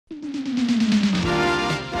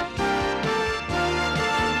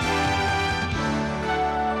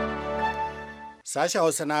Sashen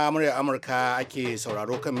Hausa na murya Amurka ake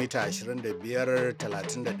sauraro kan mita 25,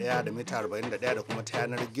 31 da mita 41 da kuma ta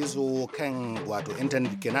yanar gizo kan wato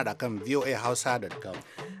intanet ke nada kan voahausa.com.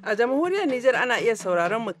 A jamhuriyar Nijar ana iya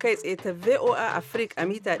sauraron mu kai tsaye ta VOA Africa a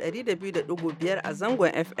mita 102.5 a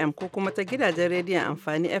zangon FM ko kuma ta gidajen rediyon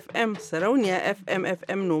amfani FM, Sarauniya FM,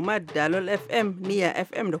 FM Nomad, Dalol FM, Niya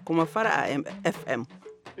FM da kuma Fara'a FM.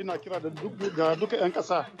 Ina kira da duka 'yan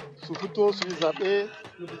ƙasa su fito su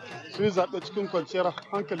yi zaɓe cikin kwanciyar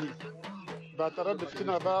hankali ba tare da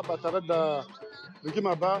fitina ba tare da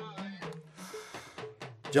rigima ba.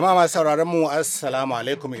 Jama'a masu sauraron mu assalamu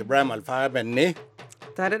alaikum, Ibrahim Alfahaben ne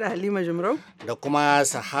tare da Halima Jumrau da kuma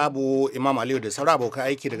sahabu Imam Aliyu da sauran abokan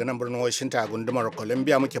aiki daga nan birnin Washington a gundumar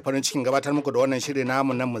Columbia muke farin cikin gabatar muku da wannan shiri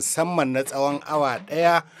namu na musamman na tsawon awa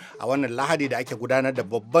daya a wannan Lahadi da ake gudanar da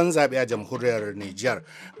babban zaɓe a jamhuriyar Nijar.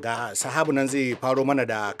 Ga sahabu nan zai faro mana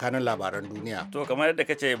da kanun labaran duniya. To kamar yadda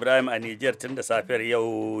kace Ibrahim, a Nijar tun da safiyar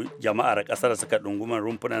yau jama'ar kasar suka dunguman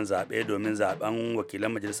rumfunan zaɓe domin zaben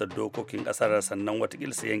wakilan majalisar dokokin kasar, sannan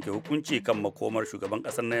watakila su yanke hukunci kan makomar shugaban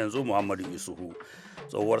kasar na yanzu Muhammadu Isuhu.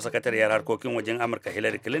 Tsohuwar sakatariyar harkokin wajen Amurka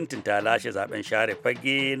Hillary Clinton ta lashe zaben share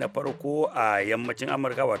fage na farko a yammacin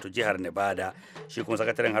Amurka, wato jihar Nevada. Shi kuma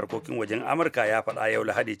sakataren harkokin wajen Amurka ya faɗa yau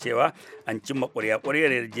Lahadi cewa an cimma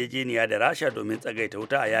ƙwarya-ƙwaryar yarjejeniya da Rasha domin tsagaita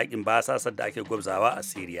wuta a yakin basasar da ake gwabzawa a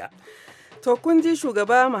Syria. To kun ji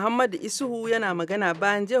shugaba Muhammadu Isuhu yana magana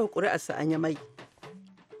bayan jefa ƙuri'arsa a Yamai.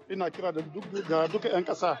 Ina kira da duka 'yan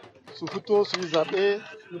ƙasa su fito su yi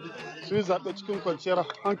zaɓe cikin kwanciyar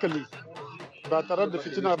hankali ba tare da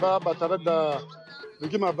fitina ba tare da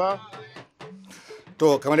rigima ba.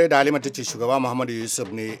 To kamar yadda Halima ta ce shugaba Muhammadu Yusuf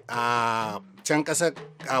ne a can ƙasar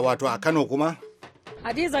wato a Kano kuma.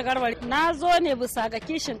 Hadiza Garba, na zo ne bisa ga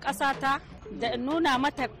kishin ƙasata da nuna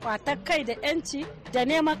mata kwatar kai da 'yanci da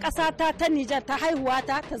neman ƙasata ta Nijar ta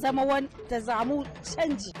haihuwata ta zama ta zamu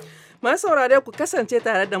canji. Masu saurare ku kasance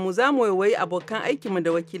tare da mu, za mu waiwayi abokan aikinmu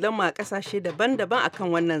da wakilanmu a ƙasashe daban-daban akan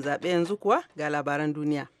wannan zaɓe. Yanzu kuwa ga labaran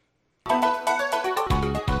duniya.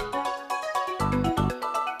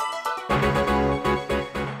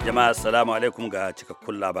 Jama'a assalamu alaikum ga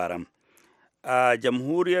cikakkun labaran. A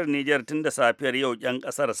jamhuriyar Nijar tun da safiyar yau 'yan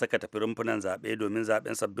kasar suka tafi rumfunan zaɓe domin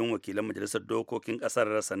zaɓen sabbin wakilan majalisar dokokin kasar,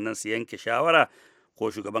 sannan su yanke shawara ko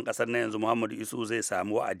shugaban kasar na yanzu Muhammadu Isu zai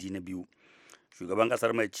samu wa'adi na biyu. Shugaban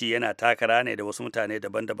kasar mai ci yana takara ne da wasu mutane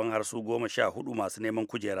daban-daban har su 14 masu neman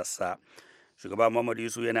kujerarsa. Shugaba Muhammadu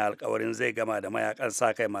Isu yana alkawarin zai gama da mayakan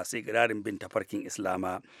sa kai masu ikirarin bin tafarkin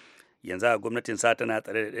Islama. Yanzu a gwamnatin sa tana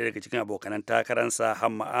tsare da ɗaya daga cikin abokanan takararsa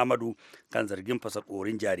Hamma Ahmadu kan zargin fasa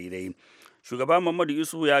korin jarirai. Shugaba Muhammadu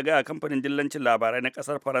Isu ya ga a kamfanin dillancin labarai na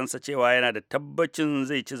ƙasar Faransa cewa yana da tabbacin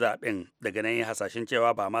zai ci zaɓen, daga nan yin hasashen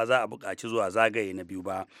cewa ba ma za a buƙaci zuwa zagaye na biyu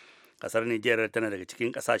ba. Ƙasar Nijar tana daga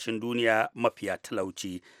cikin ƙasashen duniya mafiya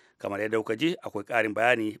talauci. Kamar yadda kuka ji, akwai ƙarin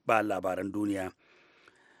bayani ba labaran duniya.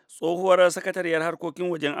 Tsohuwar sakatariyar harkokin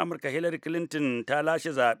wajen Amurka Hillary Clinton ta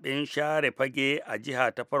lashe zaben share fage a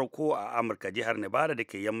jiha ta farko a Amurka, jihar Nevada da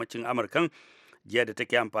ke yammacin Amurkan, jiya da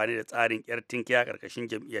take amfani da tsarin yar tinkiya karkashin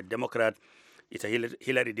jam'iyyar Democrat. Ita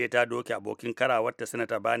Hillary dai ta doke abokin karawarta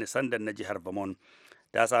Sanata Bernie Sanders na jihar Vermont.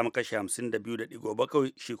 Ta samu kashi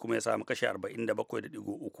 52.7, shi kuma ya samu kashi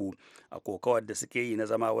 47.3 a kokawar da suke yi na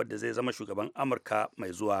zama wadda zai zama shugaban Amurka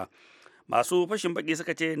mai zuwa. Masu fashin baki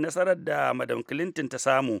suka ce nasarar da Madam Clinton ta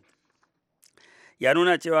samu ya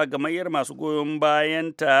nuna cewa gamayyar masu goyon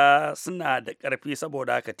bayanta suna da ƙarfi,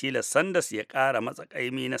 saboda haka tilas Sanders ya ƙara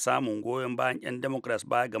matsakaimi na samun goyon bayan 'yan Democrats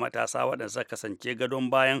baya ga matasa waɗanda suka kasance gadon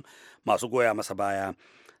bayan masu goya masa baya.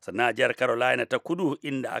 Sannan a jihar Carolina ta kudu,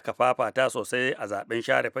 inda aka fafata sosai a zaben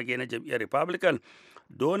share fage na jam'iyyar Republican,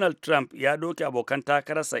 Donald Trump ya doke abokan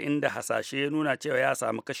takararsa, inda hasashe ya nuna cewa ya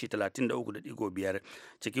samu kashi 33.5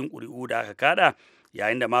 cikin ƙuri'u da aka kada,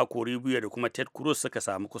 yayin da Marco Rubio da kuma Ted Cruz suka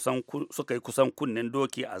yi kusan kunnen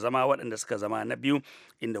doki a zama waɗanda suka zama na biyu,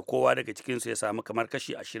 inda kowa daga cikinsu ya samu kamar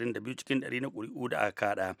kashi 22 cikin 100 na ƙuri'u da aka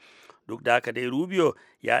kada. Duk da haka dai Rubio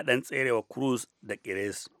ya ɗan tserewa Cruz da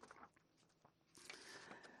ƙires.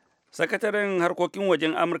 Sakataren harkokin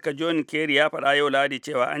wajen Amurka John Kerry ya faɗa yau Lahadi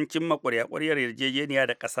cewa an cimma ƙwarya-ƙwaryar yarjejeniya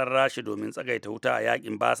da ƙasar Rasha domin tsagaita wuta a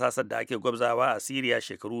yakin basasar da ake gwabzawa a Siriya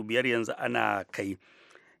shekaru 5 yanzu ana kai.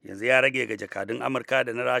 Yanzu ya rage ga jakadun Amurka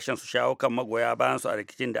da na Rashan su shawo kan magoya bayan su a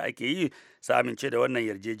rikicin da ake yi su amince da wannan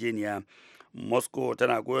yarjejeniya. Moscow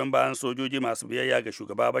tana goyon bayan sojoji masu biyayya ga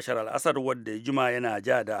shugaba Bashar al-Assad, wadda jima yana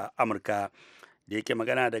ja da Amurka. da yake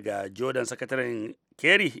magana daga Jordan, sakataren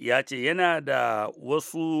Kerry ya ce yana da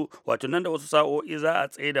wasu nan da wasu sa'o'i za a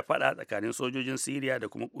tsaye da fada tsakanin sojojin Siriya da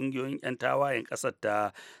kuma kungiyoyin 'yan tawayen ƙasar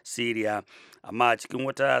ta Siriya. Amma cikin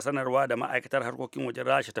wata sanarwa da ma'aikatar harkokin wajen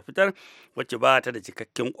Rasha ta fitar, wacce ba ta da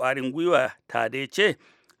cikakken ƙwarin gwiwa, ta dai ce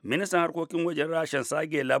ministan harkokin wajen Rasha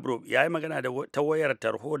Sergei Lavrov ya yi magana da ta wayar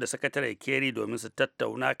tarho da sakatare Kerry domin su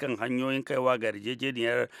tattauna kan hanyoyin kaiwa ga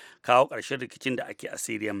yarjejeniyar kawo ƙarshen rikicin da ake a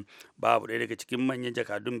Syria. Babu ɗaya daga cikin manyan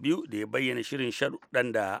jakadun biyu da ya bayyana shirin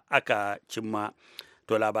sharuɗan da aka cimma.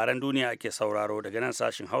 To labaran duniya ake sauraro daga nan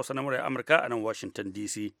sashin Hausa na muryar Amurka a nan Washington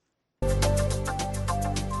DC.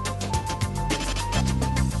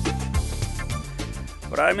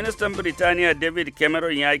 Firaministan Birtaniya David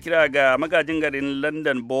Cameron ya kira ga magajin garin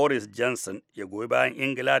London Boris Johnson ya goyi bayan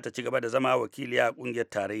Ingila ta ci gaba da zama wakili a kungiyar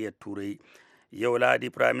tarayyar Turai. Yau Lahadi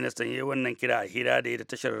Firaministan ya yi wannan kira a hira da ya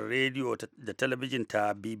tashar rediyo da talabijin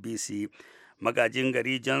ta BBC. Magajin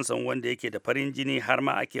gari Johnson, wanda yake da farin jini har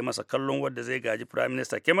ma ake masa kallon wadda zai gaji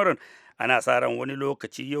Firaminista Cameron, ana sa ran wani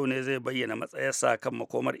lokaci yau ne zai bayyana matsayarsa kan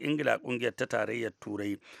makomar Ingila kungiyar ta tarayyar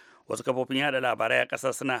Turai. Wasu kafofin yada labarai a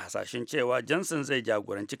ƙasar suna hasashen cewa Johnson zai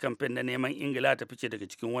jagoranci kamfen na neman Ingila ta fice daga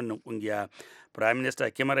cikin wannan kungiya. Prime Minister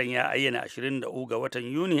Cameron ya ayyana 23 ga watan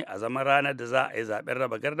Yuni a zaman ranar da za a yi zaben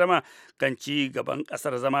raba gardama kan ci gaban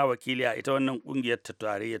ƙasar zama wakili a ita wannan kungiyar ta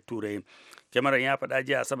tarayyar Turai. Cameron ya faɗa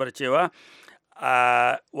jiya Asabar cewa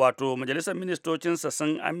majalisar ministocinsa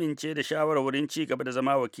sun amince da shawarwarin ci gaba da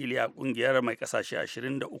zama wakili a kungiyar mai kasashe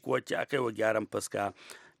 23 wacce aka yi wa gyaran fuska.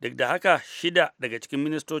 Duk da haka 6 daga cikin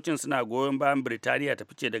ministocin suna goyon bayan Birtaniya ta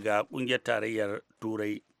fice daga kungiyar tarayyar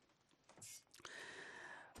Turai.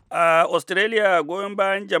 A Australia, goyon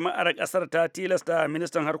bayan jama'ar kasar ta tilasta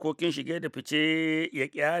ministan harkokin shige da fice ya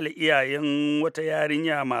kyale iyayen wata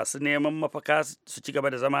yarinya masu neman mafaka su ci gaba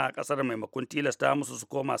da zama a kasar maimakon tilasta musu su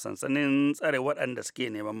koma sansanin tsare waɗanda suke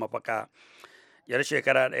neman mafaka. Yar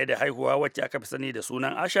shekara 1 da haihuwa wacce aka fi sani da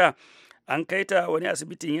sunan Asha, an kai ta wani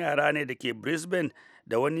asibitin yara ne da ke Brisbane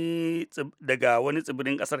daga wani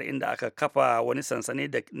tsibirin kasar inda aka kafa wani sansani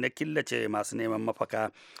na killace masu neman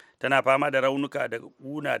mafaka. Tana fama da raunuka daga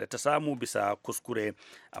ƙuna da ta samu bisa kuskure,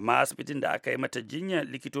 amma asibitin da aka yi mata jinya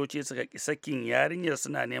likitoci suka ƙi sakin yarinyar,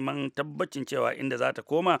 suna neman tabbacin cewa inda za ta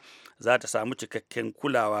koma za ta samu cikakken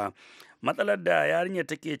kulawa. Matsalar da yarinyar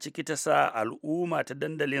take ciki ta sa al'umma ta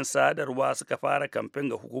dandalin sadarwa suka fara kamfen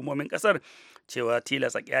ga hukumomin kasar cewa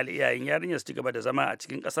tilasta kyale iyayen yarinyar su ci gaba da zama a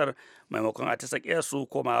cikin kasar maimakon a ta sake su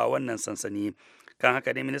komawa wannan sansani. Kan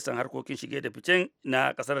haka ne ministan harkokin shige da ficen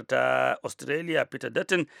na kasar ta Australia Peter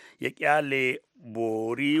Dutton ya kyale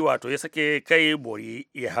bori, ya sake kai bori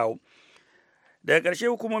ya hau. Daga ƙarshe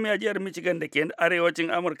hukumomi a jihar Michigan da ke arewacin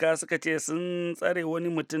Amurka suka ce sun tsare wani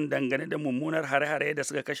mutum dangane da mummunar hare-hare da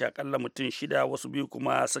suka kashe akalla mutum 6, wasu 2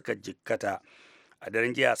 kuma suka jikkata. A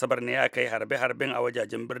daren jiya Asabar ne ya kai harbe-harben a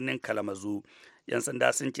wajajen birnin Kalamazoo. 'Yan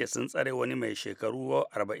sanda sun ce sun tsare wani mai shekaru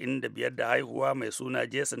 45 da haihuwa mai suna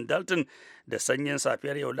Jason Dalton da sanyin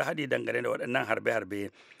safiyar yau Lahadi dangane da waɗannan harbe-harbe.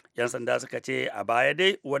 'Yan sanda suka ce a baya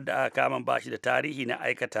dai wadda aka kama ba shi da tarihi na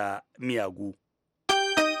aikata miyagu.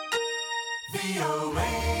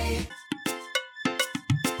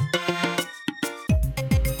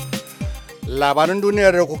 Labaran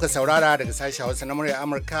duniyar da kuka saurara daga sashen Hausa na murya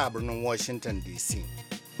Amurka a birnin Washington DC.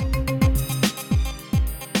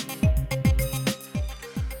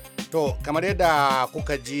 To, kamar yadda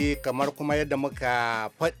kuka ji, kamar kuma yadda muka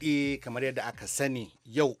faɗi, kamar yadda aka sani,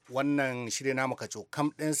 yau wannan shirin namu kam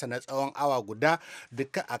ɗinsa na tsawon awa guda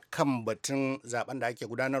duka a kan batun zaben da ake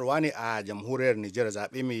gudanarwa ne a jamhuriyar Nijar,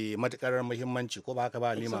 zaɓe mai matuƙar muhimmanci, ko ba haka ba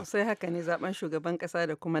Halima? Sosai haka ne, zaben shugaban ƙasa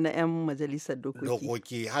da kuma na 'yan majalisar dokoki.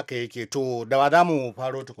 Dokoki, haka yake. To, da wa za mu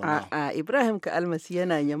faro tukuna? Ibrahim ka almasi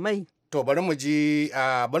yana Yamai. To bari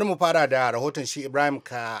mu fara da rahoton shi Ibrahim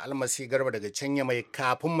ka almasi garba daga can Yamai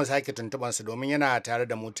kafin mu sake tuntubansa domin yana tare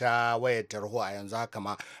da mu ta wayar tarho a yanzu haka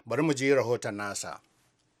ma. Bari mu ji rahoton nasa.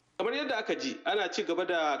 Kamar yadda aka ji, ana ci gaba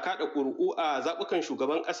da kada ƙuri'u a zaɓukan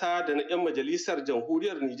shugaban ƙasa da na 'yan majalisar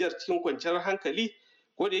jamhuriyar Nijar cikin kwanciyar hankali,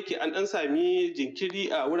 ko da yake an ɗan sami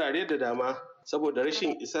jinkiri a wurare da dama saboda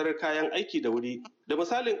rashin isar kayan aiki da wuri. Da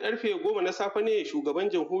misalin karfe 10 na safe ne shugaban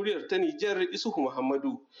jamhuriyar ta Nijar Isuhu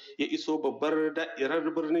Muhammadu ya iso babbar da'irar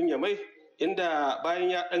birnin Yamai, inda bayan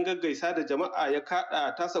ya ɗan gaggaisa da jama'a ya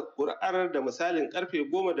kaɗa tasa ƙuri'ar da misalin karfe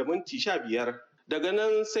 10:15. Daga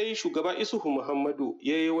nan sai shugaba Isuhu Muhammadu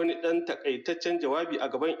ya yi wani ɗan takaitaccen jawabi a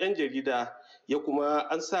gaban 'yan jarida, ya kuma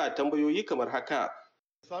an sa tambayoyi kamar haka.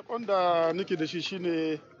 Sakon da nake da shi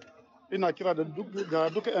shine ina kira ga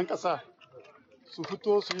duka 'yan ƙasa su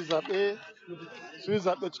fito su yi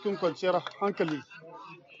zaɓe cikin kwanciyar hankali,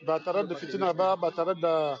 ba tare da fitina ba tare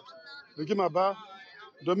da rigima ba,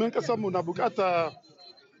 domin ƙasarmu na bukata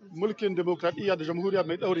mulkin demokradiyya da jamhuriya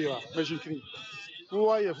mai ɗaurewa mai shinkiri.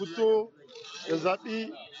 Kowa ya fito ya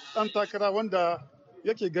zaɓi ɗan takara wanda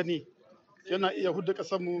yake gani yana iya hudda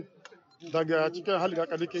ƙasarmu daga cikin halin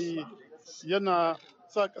da ke yi, yana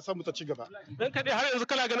sa ƙasarmu ta ci gaba. Dan kaɗai har yanzu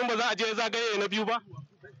kana ganin ba za a je zagaye na biyu ba?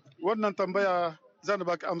 Wannan tambaya zan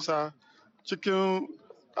baka amsa cikin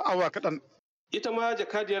awa kaɗan. Ita ma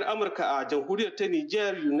jakadiyar Amurka a jamhuriyar ta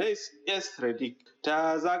Nijar Eunice S. Redick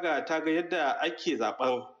ta zaga ta ga yadda ake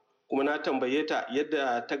zaben, kuma na tambaye ta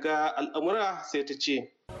yadda ta ga al'amura sai ta ce.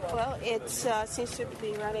 Well, it seems to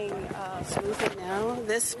be running smoothly now,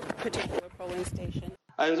 this particular polling station.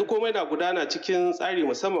 A yanzu komai na gudana cikin tsari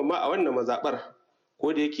musamman ma a wannan mazaɓar,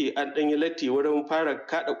 ko da yake an ɗanyi latti wurin fara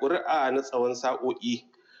kaɗa ƙuri'a na tsawon sa'o'i.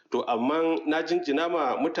 To amma na jinjina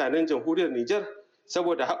ma mutanen jamhuriyar Nijar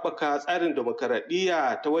saboda haɓaka tsarin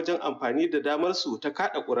demokaradiyya ta wajen amfani da damar su ta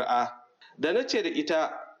kaɗa ƙuri'a. Da na ce da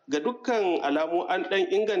ita ga dukkan alamu an ɗan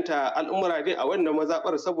inganta al'umura ne a wannan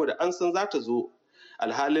mazaɓar saboda an san za ta zo.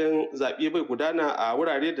 Alhalin zaɓe bai gudana a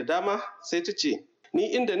wurare da dama, sai ta ce,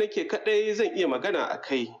 ni inda nake kaɗai zan iya magana a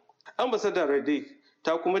kai. Ambasadar Redick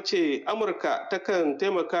ta kuma ce Amurka takan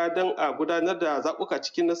taimaka don a gudanar da zaɓuka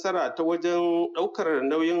cikin nasara ta wajen ɗaukar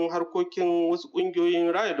nauyin harkokin wasu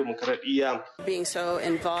ƙungiyoyin raya dimokuraɗiyya. Being so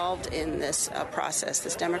involved in this process,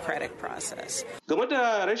 this democratic process. Game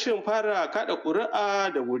da rashin fara kaɗa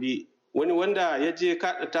ƙuri'a da wuri, wani wanda ya je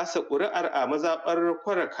kaɗa tasa ƙuri'ar a mazaɓar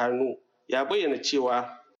Kwara Kano ya bayyana cewa.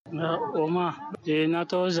 Na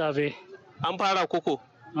to zabe. An fara koko?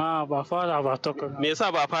 Ba fara ba to. Me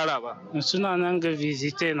yasa ba fara ba? Suna nan ga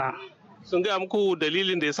visite na. Sun gaya muku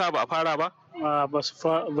dalilin da yasa ba fara ba? Ba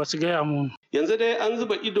su gaya mu. Yanzu dai an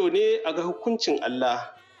zuba ido ne a ga hukuncin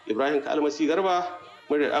Allah. Ibrahim Kalmasi Garba,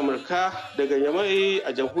 muryar Amurka daga Yamai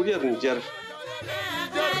a jamhuriyar Nijar.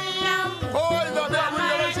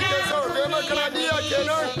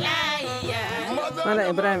 Mala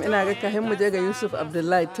Ibrahim, ina ga kahin mu je ga Yusuf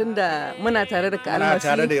Abdullahi tunda muna tare da Kalmasi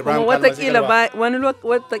kuma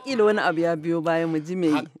watakila wani abu ya biyo bayan mu ji me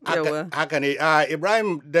yawa. Haka ne,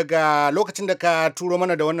 Ibrahim, daga lokacin da ka turo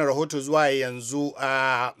mana da wannan rahoto zuwa yanzu,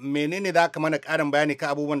 menene za ka mana ƙarin bayani ka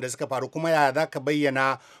abubuwan da suka faru, kuma ya za ka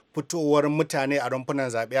bayyana fitowar mutane a rumfunan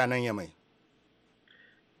zaɓe a nan Yamai?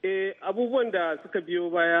 Abubuwan da suka biyo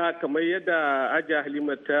baya kamar yadda Hajiya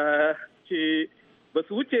Halima ta ce ba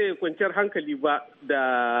su wuce kwanciyar hankali ba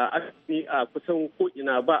da asini a kusan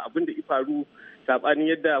ko'ina ba abin da faru saɓanin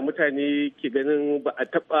yadda mutane ke ganin ba a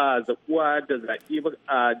taɓa zaƙuwa da zaɓe ba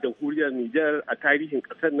a jamhuriyar Nijar a tarihin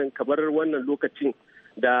ƙasar nan kamar wannan lokacin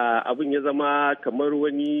da abin ya zama kamar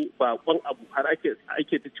wani baƙon abu har ake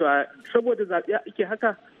ta cewa saboda zaɓe ake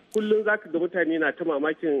haka kullum za ka ga mutane na ta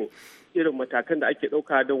mamakin irin matakan da ake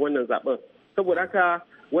ɗauka don wannan zaɓen saboda haka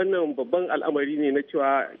wannan babban al'amari ne na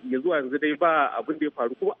cewa ya zuwa yanzu dai ba abin da ya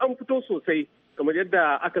faru kuma an fito sosai kamar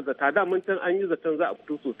yadda aka zata da mun an yi zaton za a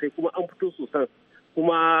fito sosai kuma an fito sosai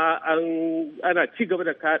kuma ana ci gaba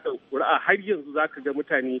da kaɗa ƙuri'a har yanzu za ka ga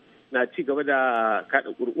mutane na ci gaba da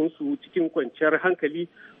kaɗa ƙuri'unsu cikin kwanciyar hankali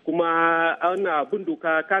kuma ana bin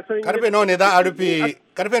doka ka san karfe nawa ne za a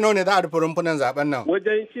rufe rumfunan zaben nan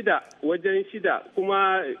wajen shida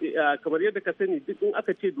kuma kamar yadda ka sani duk in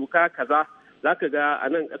aka ce doka kaza za ka ga a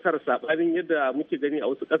nan kasar saɓanin yadda muke gani a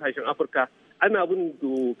wasu ƙasashen Afirka ana bin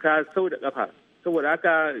doka sau da ƙafa saboda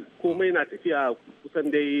haka komai na tafiya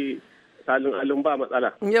kusan dai salin alin ba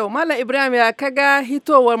matsala. Yau Malam Ibrahim, ya kaga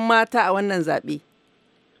hitowar mata a wannan zaɓe?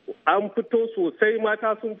 An fito sosai,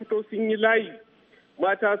 mata sun fito sun yi layi,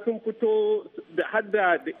 mata sun fito da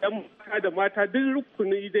hadda da 'yan mata da mata duk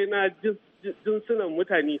rukuni dai na jinsunan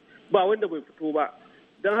mutane ba wanda bai fito ba.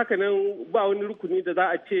 Don haka nan ba wani rukuni da za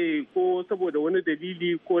a ce ko saboda wani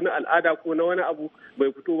dalili ko na al'ada ko na wani abu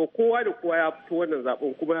bai fito ba, kowa da kowa ya fito wannan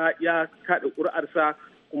zaben kuma ya kaɗa ƙuri'arsa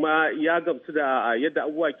kuma ya gamsu da yadda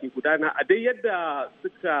abubuwa ke gudana a dai yadda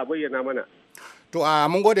suka bayyana mana. To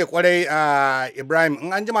mun gode kwarai Ibrahim,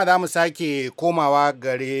 in an jima za mu sake komawa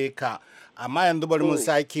gare ka. Amma yanzu bari mu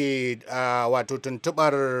sake wato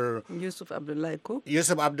tuntubar Yusuf Abdullahi ko?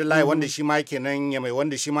 Yusuf Abdullahi wanda shi ma kenan Yamai,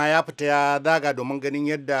 wanda shi ma ya fita ya zaga domin ganin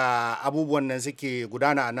yadda abubuwan nan suke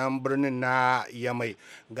gudana a nan birnin na Yamai,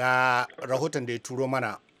 ga rahoton da ya turo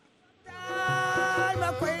mana.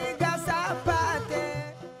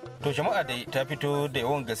 To jama'a dai ta fito da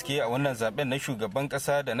yawan gaske a wannan zaben na shugaban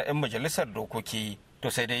kasa da na 'yan majalisar dokoki. To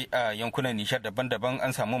sai dai a yankunan nishar daban-daban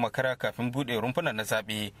an samu makara kafin buɗe rumfunan na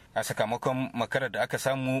zaɓe a sakamakon makarar da aka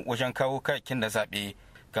samu wajen kawo kayakin na zaɓe.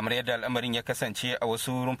 kamar yadda al'amarin ya kasance a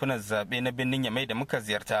wasu rumfunan zaɓe na birnin Yamai da muka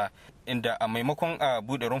ziyarta, inda a maimakon a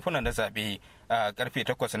buɗe rumfunan na zaɓe a karfe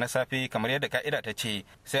 8 na safe kamar yadda ka'ida ta ce,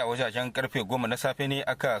 sai a wajajen karfe 10 na safe ne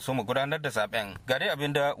aka so mu gudanar da zaɓen. Ga dai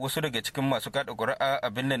abin da wasu daga cikin masu kaɗa ƙuri'a a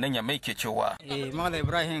birnin nan Yamai ke cewa. Malam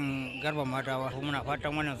Ibrahim Garba Madawa, muna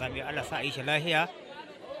fatan wannan zaɓe Allah sa a yi shi lafiya,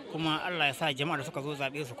 kuma Allah ya sa jama'a da suka zo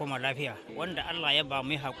zaɓe su koma lafiya, wanda Allah ya ba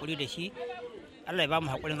mu haƙuri da shi, Allah ya ba mu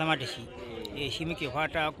haƙurin zama da shi. Shi muke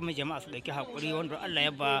fata, kuma jama'a su ɗauki haƙuri, wanda Allah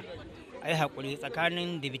ya ba a yi haƙuri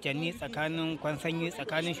tsakanin dibitanni, tsakanin kwansanyi,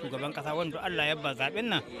 tsakanin shugaban ƙasa, wanda Allah ya ba zaɓen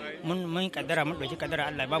nan mun kaddara, mun ɗauki kaddara.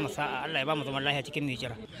 Allah ya ba mu sa'a, Allah ya ba mu zaman lafiya cikin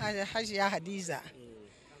Nijar. Hajiya Hadiza,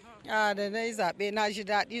 da na yi zaɓe na ji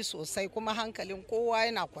daɗi sosai, kuma hankalin kowa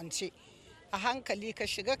yana kwance. A hankali ka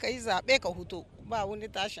shiga ka yi zaɓe ka huto, ba wani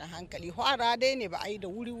tashin hankali. Hwara dai ne ba a yi da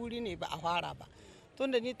wuri-wuri ne ba a hwara ba.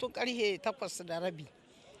 Tunda ni tun ƙarfe 8:30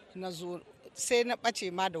 na zo, sai na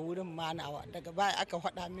ɓace ma da wurin manawa. Daga baya aka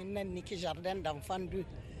faɗa min nan niki jardin d'enfant du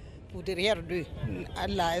Poudrière 2.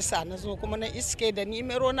 Allah ya sa na zo kuma na iske da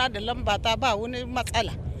nimero na da lambata, ba wani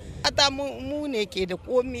matsala. Ata mu ne ke da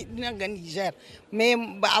komi na ga Nijar,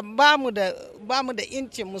 ba mu da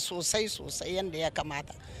incin mu sosai yadda ya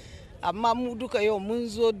kamata. Amma mu duka yau mun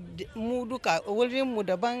zo, mu duka wurinmu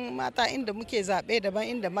daban, mata inda muke zaɓe daban,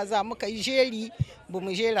 inda maza muka yi jeri, ba mu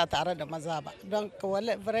jera tare da maza ba, don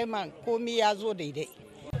vraiment komi ya zo daidai.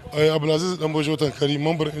 Abdulaziz Danbojo Tankari,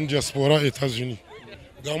 mambar in diaspora Etats-Unis.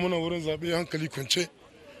 Ga muna wurin zaɓe hankali kwance,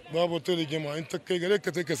 babu ta rigima, in ta kai gare ka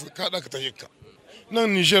ta kaɗa ka ta ka. Nan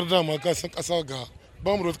Nijar dama ka san ƙasa ga,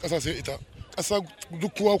 ba mu da ƙasa sai ita, ƙasa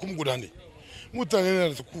duk kowa kuma guda ne. Mutane na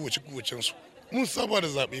da kuwacensu. Mun saba da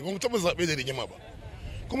zaɓe, ba mu taɓa zaɓe da rigima ba.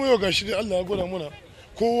 Kuma yau gashi dai Allah ya gwada muna,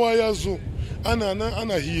 kowa ya zo, ana nan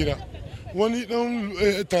ana hira, wani ɗan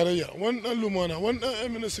tarayya, wani ɗan lumana, wani ɗan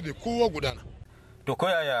MNS da kowa gudana. To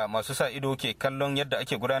koyaya masu sa ido ke kallon yadda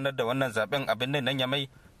ake gudanar da wannan zaɓen abin nan Yamai?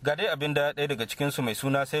 Ga dai abin da ɗaya daga cikinsu mai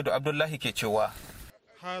suna Saidu Abdullahi ke cewa.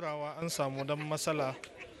 Harawa an samu dan matsala,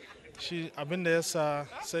 shi abin da yasa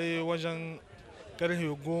sai wajen karfe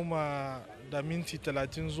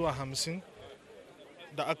 10:30 zuwa 50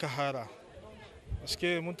 da aka hara.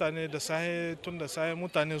 Suke mutane da sahe, tun da sahe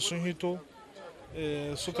mutane sun hito,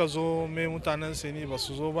 suka zo, mai mutanen seni ba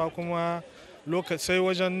su zo ba, kuma sai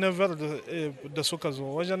wajen never da suka zo,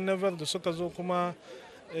 kuma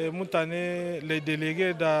mutane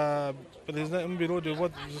delege da president in biro de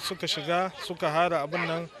vote suka shiga suka hara abin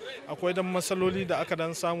nan. Akwai dan matsaloli da aka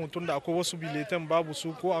dan samu, tunda akwai wasu biletan babu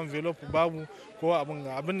su, ko envelope babu, ko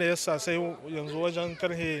abin da yasa sai yanzu wajen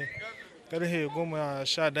karhe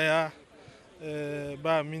 11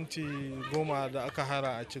 ba minti 10 da aka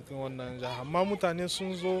hara a cikin wannan jiha. Amma mutane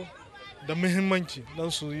sun zo da muhimmanci don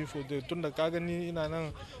su yi foto, tun da ka gani ina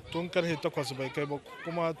nan tun karfe 8 bai kai ba,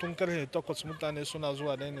 kuma tun karfe 8 mutane suna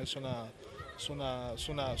zuwa da ne suna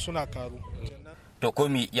karu. To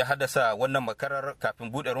komi ya haddasa wannan makarar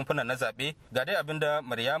kafin buɗe rumfunan na zaɓe? Ga dai abinda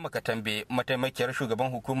Maryama Katambe, mataimakiyar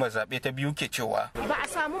shugaban hukumar zaɓe ta biyu, ke cewa. Ba a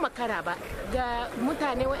samu makara ba ga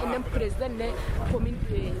mutane wa'annan president na komin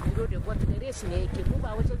biro da vote gare su ne yake, mu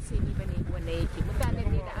ba wajen seni ba ne wannan yake.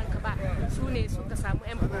 Mutanen ne da an ka ba su ne suka samu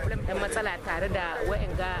yan problem ɗan matsala tare da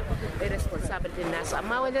wa'anga responsible din nasu.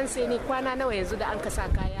 Amma wajen seni kwana nawa yanzu da an ka sa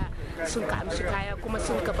kaya sun ka amshi kaya, kuma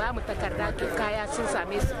sun ka ba mu takarda kaya sun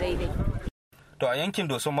same su daidai. To a yankin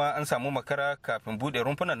Doso ma an samu makara kafin buɗe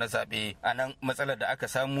rumfunan na zaɓe. A nan matsalar da aka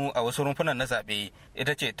samu a wasu rumfunan na zaɓe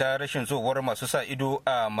ita ce ta rashin zowar masu sa ido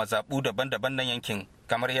a mazaɓu daban-daban na yankin.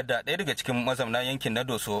 Kamar yadda ɗaya daga cikin mazauna yankin na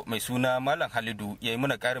Doso mai suna Malam Halidu ya yi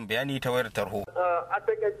muna ƙarin bayani ta wayar tarho. A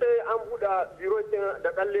takaice an buɗe birokin da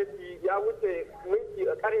ɗan leti ya wuce minti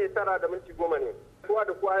ƙarfe 9:10 ne. Kowa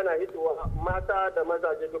da kowa yana hitowa, mata da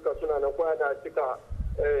mazaje duka suna nan, kowa yana cika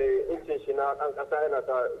incin shi na ɗan ƙasa yana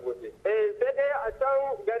ta gote. Sai dai a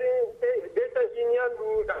can garin Detan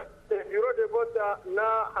Inyandu da Biro de Bota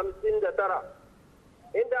na 59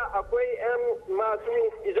 inda akwai 'yan masu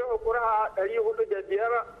ijo kura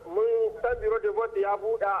 405 mun san Biro de Bota ya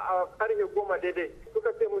buɗa a karfe 10 daidai.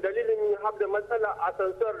 Suka ce mu dalilin habda matsala a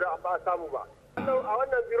sansar da ba samu ba. A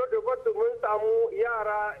wannan Biro de Bota mun samu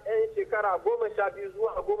yara 'yan shekara 12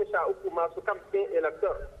 zuwa 13 masu kamfin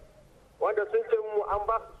elector, wanda sun ce mu an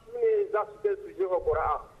ba su ne za su kai su jefa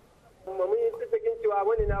ƙura'a. Kuma mun yi cikin cewa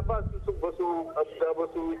wani na ba su ba su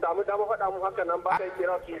samu dama faɗa mu haka nan ba, kai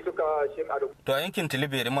kira su suka shekaru. To a yankin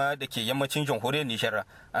Tilibiri ma da ke yammacin jamhuriyar Nijar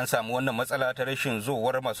an samu wannan matsala ta rashin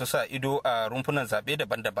zowar masu sa ido a rumfunan zaɓe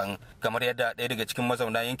daban-daban, kamar yadda ɗaya daga cikin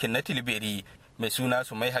mazauna yankin na Tilibiri mai suna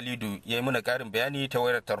Sumai Halidu ya yi mana ƙarin bayani ta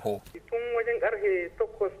wayar tarho. Tun wajen ƙarfe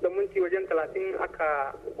 8 da minti wajen 30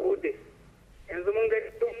 aka bude yanzu mun ga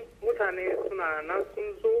mutane suna nan sun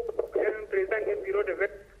zo irin president din biro da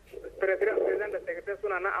president da secretary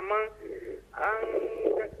suna nan amma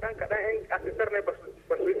an kaɗan yan asisar ne ba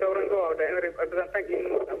su yi sauran zuwa da yan representant din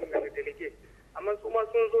abin da delegate amma su ma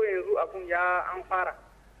sun zo yanzu abun ya an fara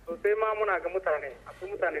sosai ma muna ga akwai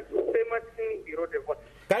mutane sosai ma cikin biro da vote.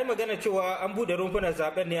 Kai magana cewa an bude rumfunan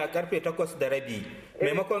zaben ne a karfe 8:30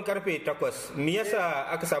 maimakon karfe 8. Me yasa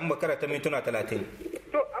aka samu makara ta mintuna 30?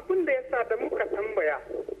 To abin da yasa da muka tambaya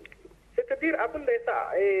c'est-à-dire abin da yasa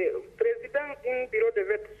president in biro da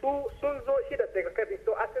vote sun zo shi da secretary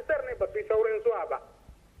to assessor ne ba su yi saurin zuwa ba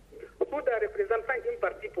su da representant in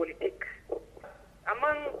parti politique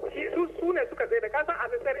amma su ne suka tsaye da kasan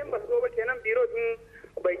assessor in ba su zo ba kenan biro din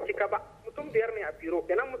bai cika ba mutum 5 ne a biro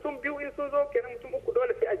kenan mutum 2 in sun zo kenan mutum 3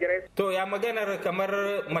 dole sai a jira su. To ya maganar kamar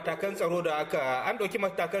matakan tsaro da an ɗauki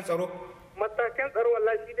matakan tsaro? Matakan tsaro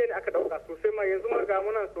wallahi shi dai ne aka dauka sosai ma yanzu ma ga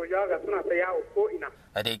munan sojawa ga suna ta yawo ko ina.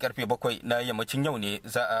 A dai karfe 7 na yammacin yau ne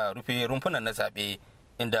za a rufe rumfunan na zaɓe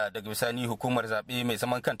inda daga bisani hukumar zaɓe mai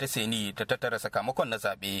zaman kanta seni ta tattara sakamakon na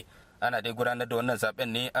zaɓe. Ana dai gudanar da wannan zaɓen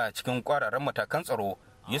ne a cikin kwararan matakan tsaro.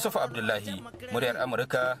 Yusuf Abdullahi, muryar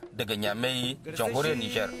Amurka daga Nyamai, jamhuriyar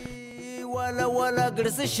Nijar. Wala wala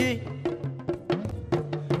girsishi,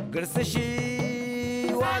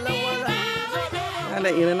 wala wala. Ala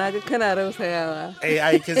ina na ga kana rausayawa.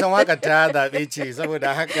 Kin san waka ta zaɓe ce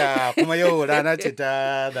saboda haka kuma yau rana ce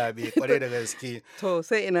ta zaɓe kwarai da gaske. To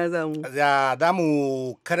sai ina za mu? Za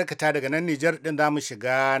mu karkata daga nan Nijar din za mu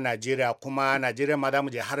shiga Najeriya kuma Najeriya ma za mu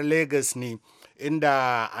je har Lagos ne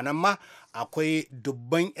inda a nan ma akwai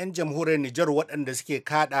dubban 'yan jamhuriyar Nijar waɗanda suke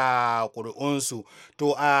kada ƙuri'unsu.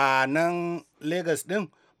 To a nan Lagos din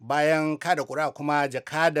bayan kada ƙuri'a kuma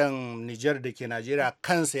jakadan Nijar da ke Najeriya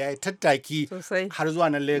kansa ya yi tattaki har zuwa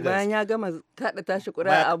nan Lagos. Bayan ya gama kada tashi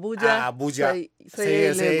ƙuri'a a Abuja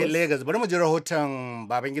sai Lagos. Bari mu ji rahoton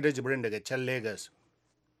Babangida Jibrin daga can Lagos.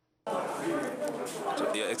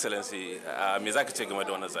 Your Excellency, me za ka ce game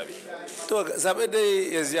da wannan zaɓe? To zaɓe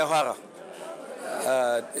dai yanzu ya fara.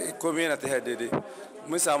 Komai yana tafiya daidai.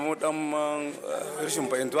 Mun samu ɗan rashin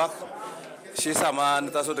fahimtuwa. Shi yasa ma na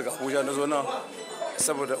taso daga Abuja na zo nan.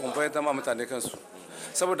 Saboda in fahimta ma mutane kansu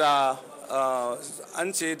saboda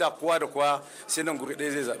an ce da kowa da kowa sai nan guri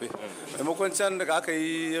ɗaya zai zaɓe maimakon can daga aka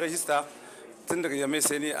yi rajista tun daga yamai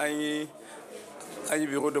sai ne an yi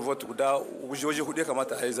biro da vote guda waje hudu ya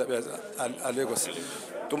kamata a yi zaɓe a Lagos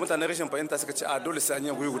to mutane rashin fahimta suka ce a dole sai an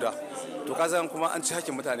yi guri guda to ka zan kuma an ci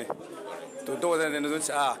hakkin mutane to da wadanda ne zan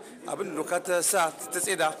ce abin da doka ta sa ta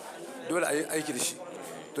tseda dole a yi aiki da shi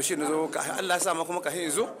to shi ne zo Allah ya sa ma kuma kafin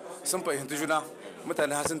zo sun fahimci juna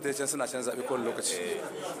mutane har sun ta can suna can zaɓe kowane lokaci.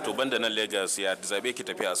 To banda nan Lagos ya zaɓe ki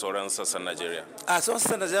tafi a sauran sassan Najeriya? A sauran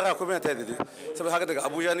sassan Najeriya kuma yana ta daidai saboda haka daga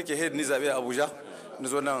Abuja nake head ni zaɓe a Abuja na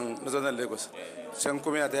zo nan Lagos can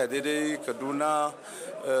kuma yana ta daidai Kaduna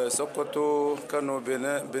Sokoto Kano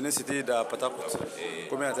Benin City da Port Harcourt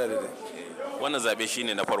kuma yana ta daidai. Wannan zaɓe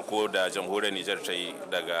shine na farko da jamhuriyar Nijar ta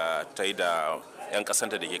yi da 'yan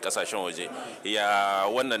kasanta da ke kasashen waje ya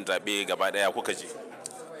wannan zaɓe gaba ɗaya kuka ji?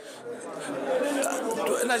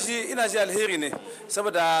 To ina ji alheri ne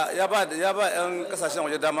saboda ya ba 'yan kasashen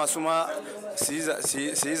waje dama su ma su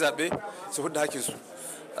yi zaɓe su hudu hakin su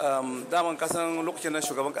daman kasan lokacin nan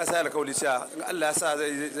shugaban kasa ya alkawali cewa in Allah ya sa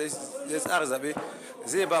zai tsara zaɓe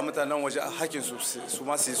zai ba mutanen waje hakin su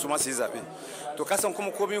ma su yi zaɓe to kasan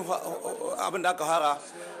kuma komai abin da aka fara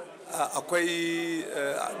akwai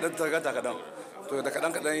dan targata kadan to da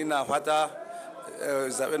kadan ina fata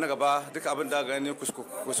zaɓe na gaba duka abin da gani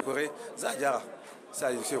kuskure za a gyara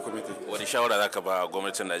sai kwamiti. Wani shawara za ka ba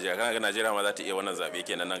gwamnatin Najeriya? Kana ga Najeriya ma za ta iya wannan zaɓe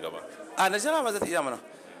kenan nan gaba? A Najeriya ma za ta iya mana.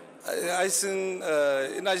 Ai sun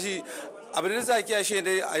ina ji abin da za a kiyaye shi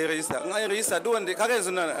dai a yi rajista. In an yi rajista duk wanda kaga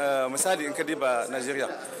yanzu nan misali in ka diba Najeriya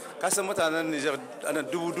ka san mutanen Nijar ana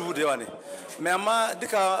dubu da yawa ne. Mai amma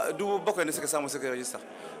duka 7,000 ne suka samu suka yi rajista.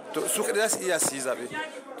 To su kaɗai za su iya su yi zaɓe.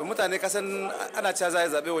 To mutane ka san ana cewa za a yi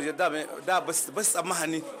zaɓe waje da ba su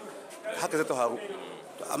tsammahani haka zai ta faru.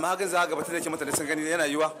 Amma hakan za a gaba ta da ke mutane sun gani yana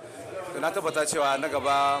yiwa to na tabbata cewa na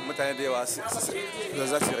gaba mutane da yawa za su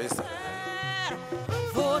yi rajista.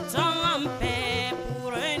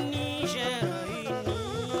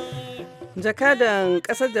 Jakadan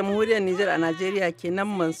kasar jamhuriyar Nijar a Najeriya kenan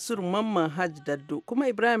Mansur Mamman Hajj Daddo. Kuma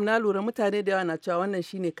Ibrahim na lura mutane da yawa na cewa wannan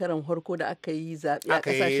shine karan farko da aka yi zaɓe a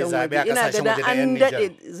kasashen waje. Ina ga da an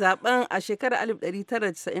daɗe zaben a shekarar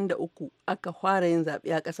 1993 aka fara yin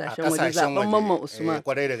zaɓe a ƙasashen waje zaɓen Mamman Usman.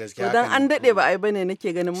 Kwarai da gaske. To dan an daɗe ba a yi bane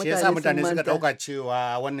nake ganin mutane sun manta. Shi yasa mutane suka ɗauka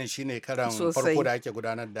cewa wannan shine karan farko da ake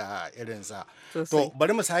gudanar da irinsa. To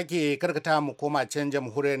bari mu sake karkata mu koma can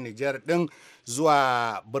jamhuriyar Nijar din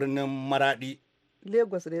zuwa birnin Maradi.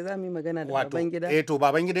 Lagos dai za mu yi magana da Babangida. To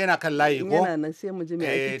Babangida yana kan layi ko? Yana nan sai mu ji me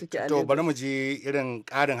ake ciki a Lagos. To bari mu ji irin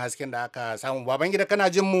ƙarin hasken da aka samu. Babangida kana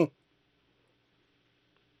jin mu?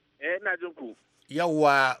 Ina jin ku.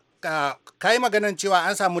 Yawwa ka yi maganan cewa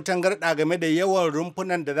an samu tangarɗa game da yawan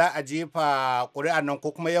rumfunan da za a jefa ƙuri'a nan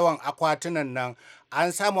ko kuma yawan akwatunan nan.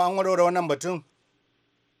 An samu an warware wannan batun?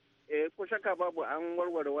 Ko shakka babu an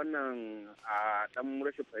warware wannan a ɗan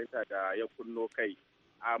rashin fahimta da ya kunno kai.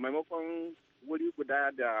 A maimakon wuri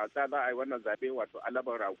guda da za a yi wannan zaɓe wato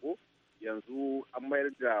alaban rago, yanzu an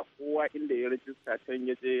mayar da kowa inda ya rajista can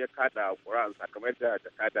ya je ya kada ƙuri'ansa kamar da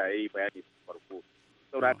jakada ya yi bayani farko.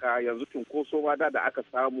 Sauraka yanzu cunkoso ma da aka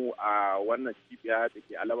samu a wannan cibiya da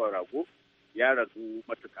ke alaban rago ya ragu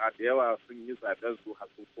matuƙa da yawa sun yi zaben su har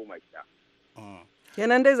sun koma gida.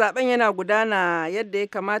 Kenan dai zaben yana gudana yadda ya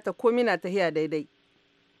kamata komai na tafiya daidai.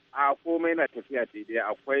 A komai na tafiya daidai,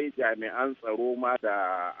 akwai jami'an tsaro ma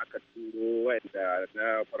da aka turo wanda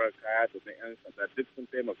na farar kaya da na 'yan sanda duk sun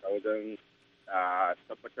taimaka wajen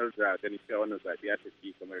tabbatar da ganin cewa wannan zaɓe ya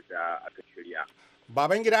tafi kamar da aka shirya.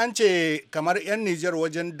 Babangida an ce kamar 'yan Nijar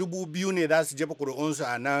wajen 2,000 ne za su jefa ƙuri'unsu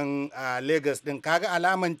a nan a Lagos ɗin. Kaga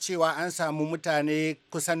alaman cewa an samu mutane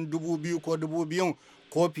kusan 2,000 ko 2,000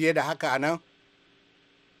 ko fiye da haka a nan?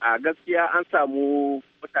 A gaskiya an samu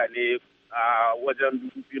mutane a wajen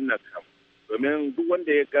 2,000 na kam. Domin duk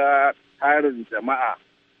wanda ya ga tarin jama'a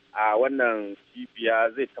a wannan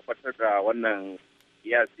cibiya zai tabbatar da wannan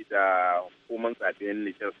kiyasi da hukumar zaɓen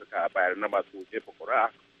Nijar suka bayar na masu jefa ƙuri'a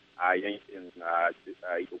a yankin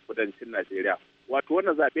kudancin Najeriya. Wato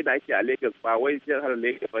wannan zaɓe da ake a Lagos ba wai jihar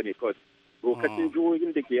Lagos ba ne kawai. Lokacin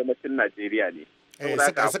jihohin da ke yammacin Najeriya ne.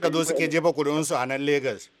 Suka zo suke jefa ƙuri'unsu a nan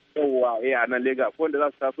Lagos. Yawwa, a nan Lagos. Ko wanda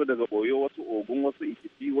za su taso daga Oyo, wasu Ogun, wasu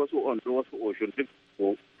Ikiti, wasu Ondo, wasu Oshun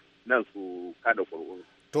duk nan su kada ƙuri'unsu.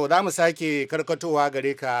 To za mu sake karkatowa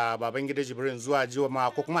gare ka Babangida Jibrin zuwa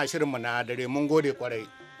jiwa ko kuma shirinmu na dare mun gode kwarai.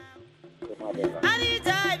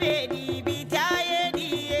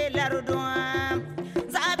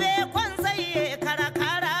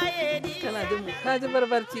 Ka ji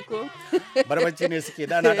barbarci ko? Barbarci ne suke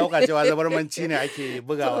dana dauka cewa zabarmanci ne ake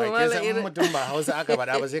bugawa. Ke san mutum ba Hausa aka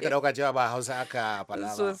faɗa ba sai ka dauka cewa ba Hausa aka faɗa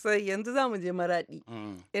ba. Sosai yanzu za mu je Maradi.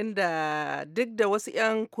 Inda duk da wasu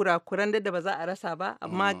 'yan kurakuran da ba za a rasa ba,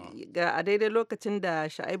 amma ga a daidai lokacin da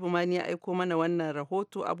Sha'ibu Mani ya aiko mana wannan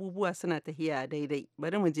rahoto abubuwa suna tahiya daidai.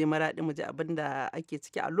 Bari mu je Maradi mu ji abin da ake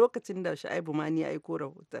ciki a lokacin da Sha'ibu Mani ya aiko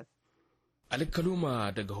rahoton.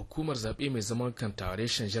 Alkaluma daga hukumar zaɓe mai zaman kanta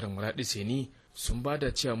reshen jihar Maradi Seni sun ba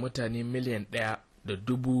da cewa mutane miliyan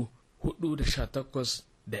 1,418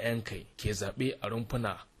 da 'yan kai ke zaɓe a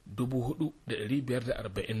rumfuna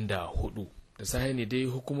 4,544 da sahi ne dai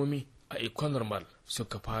hukumomi a ikon normal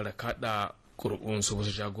suka fara kada ƙuri'unsu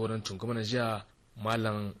wasu jagorancin gwamnan jiha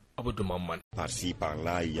Malam Abdou Mamman. Par-ci,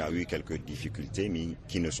 par-là, il y a eu quelques difficultés, mais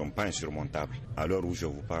qui ne sont pas insurmontables. À l'heure où je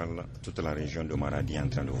vous parle, toute la région de Maradi est en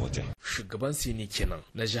train de voter. Shugaban Sini kenan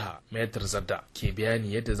na jiha Maitar Zadda ke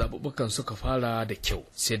bayani yadda zaɓuɓɓukan suka fara da kyau,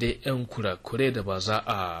 sai dai 'yan kure da ba za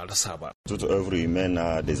a rasa ba. Toute œuvre humaine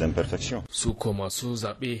a des imperfections. Su ko masu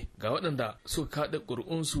zaɓe ga waɗanda suka kaɗa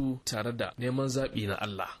ƙuri'unsu tare da neman zaɓi na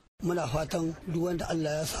Allah. Muna fatan duk wanda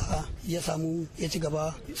Allah ya sa ya samu ya ci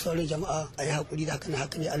gaba sauran jama'a a yi haƙuri da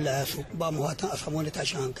haka ne Allah ya so ba mu fatan a samu wani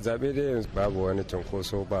tashin hankali. Zaɓe dai babu wani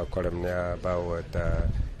cunkoso ba kwaramniya ba wata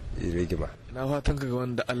rigima. Ina fatan ka ga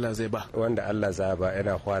wanda Allah zai ba. Wanda Allah za ba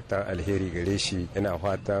ina fatan alheri gare shi, ina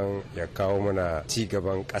fatan ya kawo mana ci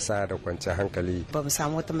gaban ƙasa da kwanciyar hankali. Ba mu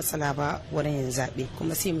samu wata matsala ba wurin yin zaɓe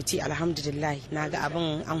kuma sai mu ci alhamdulillah na ga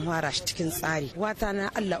abin an fara shi cikin tsari. Wata na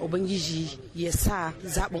Allah Ubangiji ya sa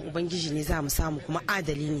zaɓin Ubangiji ne za mu samu kuma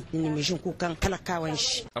adali ne mai jin kukan talakawan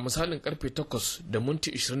shi. A misalin karfe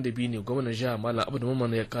 8:22 ne gwamnan jihar Malam Abdou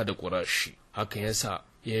Mamman ya kada ƙurashi. Hakan ya sa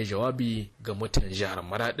ya yi jawabi ga mutanen jihar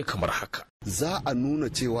Maradi kamar haka. Za a nuna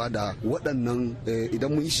cewa da waɗannan idan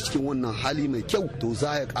mun yi shi cikin wannan hali mai kyau to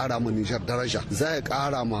za ya ƙara ma Nijar daraja, za ya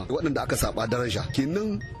ƙara ma waɗanda aka saba daraja.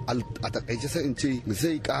 Kenan a takaice sai in ce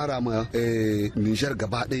zai ƙara ma Nijar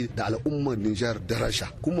gaba ɗaya da al'ummar Nijar daraja.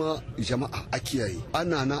 Kuma jama'a a kiyaye.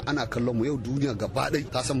 Ana kallon mu yau duniya gaba ɗaya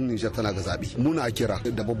ta san Nijar tana ga zaɓe. Muna kira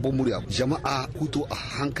da babban murya jama'a huto a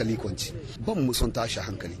hankali kwanci. Ban mu son tashi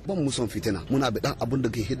hankali, ban mu son fitina. Muna bi ɗan abin da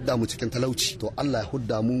ke hidda mu cikin talauci. To Allah ya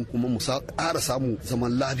hudda mu kuma mu ƙara samu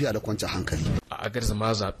zaman lafiya da kwanciyar hankali. A agar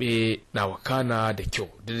zama zaɓe na wakana da kyau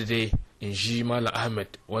daidai in ji Malam Ahmed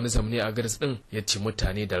wani zamani a garis din ya ce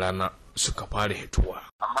mutane da rana suka fara hituwa.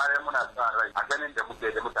 Amma dai muna sa rai a ganin da muke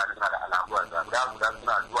da mutane suna da alamu guda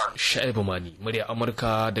suna zuwa. Sha'ibu Mani, murya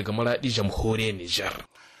Amurka daga Maradi, jamhuriyar Nijar.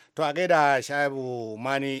 To a gaida Sha'ibu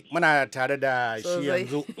Mani, muna tare da shi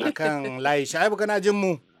yanzu akan layi. Sha'ibu kana jin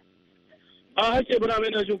mu? A hake bura mai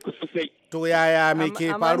na jin ku sosai. To yaya me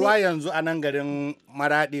ke faruwa yanzu a nan garin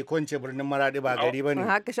Maradi ko in ce birnin Maradi ba gari bane?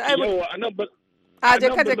 Haka Sha'ibu. Yawa a nan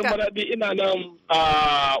birnin Maradi ina nan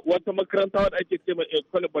a wata makaranta wadda ake ce ma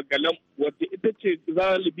Ecole Bagalam wadda ita ce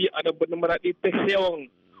zalibi a nan birnin Maradi ta yawan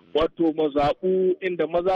wato mazaɓu inda maza